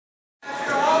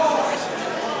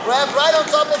Grab right on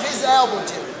top of his elbow,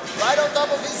 Jimmy. Right on top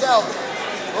of his elbow.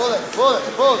 Pull it, pull it,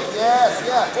 pull it. Yes,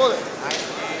 yeah, pull it.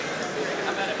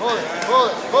 Pull it, pull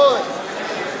it, pull it.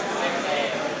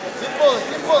 Keep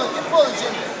pulling,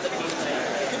 Jimmy.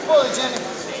 Keep pulling, Jimmy.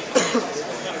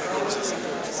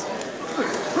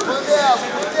 Pull the elbow,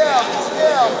 pull the elbow, pull the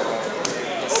elbow.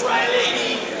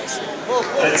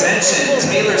 Attention,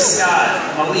 Taylor Scott,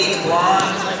 Malik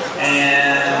Blonde,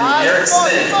 and Eric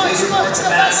Smith. Please report to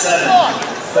mat 7.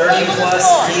 30 plus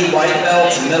P white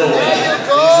belt middleweight.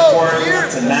 Please report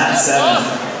to mat 7.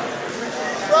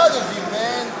 Proud of you,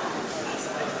 man.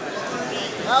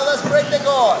 Now let's break the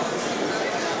guard.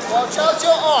 Watch out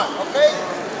your arm, okay?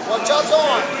 Watch out your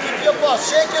arm. Keep your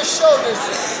posture. Shake your shoulders.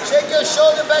 Shake your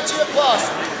shoulder back to your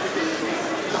posture.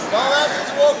 Don't let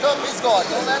him walk up his guard.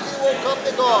 Don't let him walk up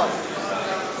the guard.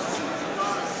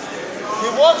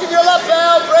 Keep walking your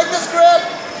lapel. Break this grip.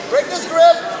 Break this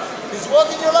grip. He's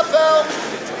walking your lapel.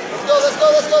 Let's go, let's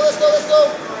go, let's go, let's go, let's go.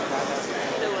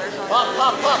 Pop,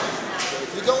 pop, pop.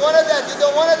 You don't want that. You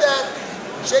don't want that.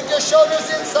 Shake your shoulders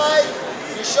inside.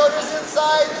 Your shoulders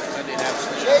inside.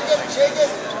 Shake it, shake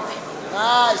it.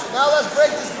 Nice. Now let's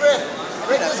break this grip.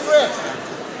 Break this grip.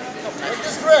 Break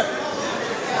this grip.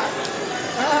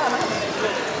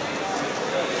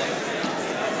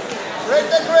 Break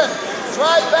the grip.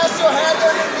 Try pass your hand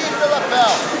underneath the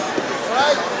lapel.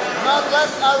 Right? Not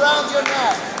left around your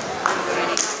neck.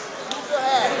 Move your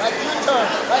head. Like you turn.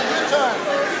 Like you turn.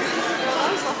 That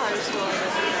was the hardest one.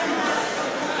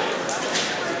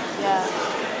 Yeah.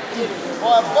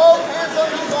 Or both hands on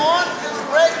his arm and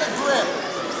break the grip.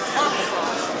 I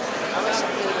wish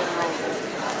I could have been rolling.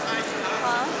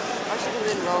 Huh? I should have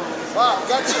been rolling. Wow,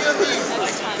 get to your knees.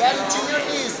 Get into your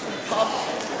knees.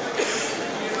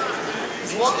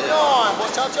 He's walking your arm.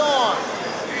 Watch out your arm.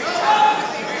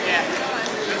 Yeah.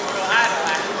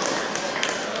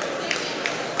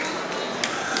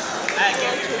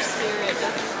 Spirit,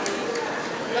 definitely.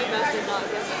 My mouth did not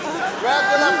get that. Grab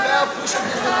the lapel, push it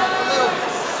just a little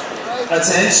bit.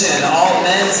 Attention, all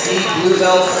men's deep blue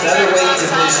belt featherweight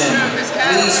division.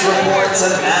 Please report to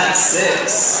mat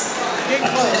 6.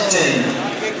 Attention,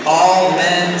 all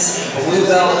men's blue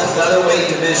belt featherweight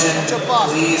division.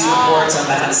 Please report to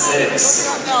mat 6.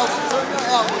 I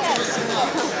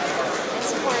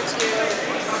support you.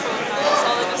 So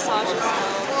nice. All the massages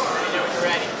now.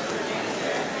 Ready.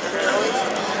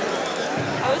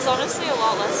 I was honestly a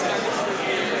lot less nervous than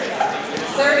you.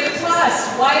 30 plus,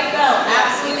 white belt,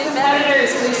 absolute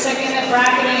competitors, please check in at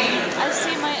bracketing. I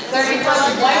see my 30 plus,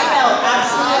 white belt,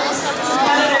 absolute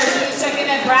competitors, please check in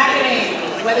at bracketing,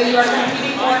 whether you are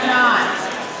competing or not.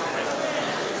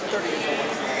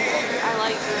 I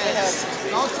like grips.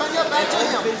 Don't turn your back to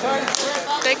him. Turn straight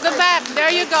back. Take the back.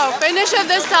 There you go. Finish it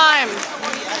this time. Keep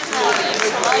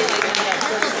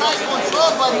the side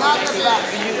control, but not the back.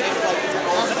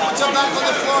 Let's put your back on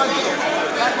the floor again.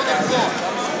 Back on the floor.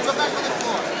 Put your back on the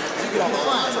floor.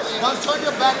 Don't turn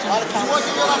your back to me. You're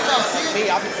working your lapel. See?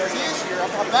 See?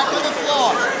 Back on the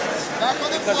floor. Back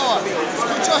on the floor.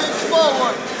 Put your hips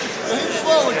forward. Your hips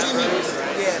forward, Jimmy.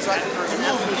 Yeah, so I can Keep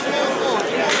moving forward.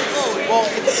 Keep moving forward. Well,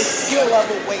 it's skill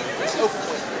level weight. It's open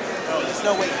weight. There's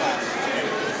no weight class.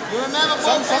 You remember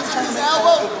both hands on his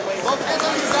elbow? Both hands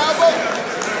on his elbow?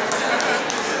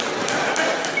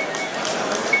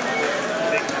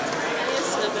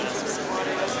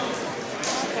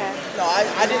 No,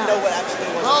 I didn't know what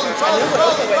absolute was. Roll it, roll it,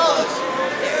 roll it, roll it.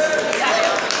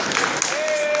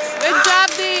 Good job,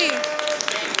 D.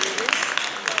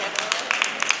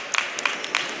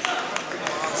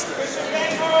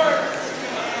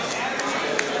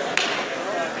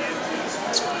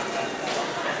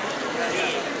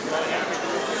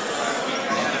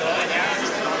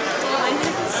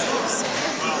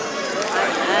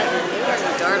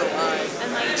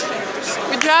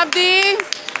 Good job, D.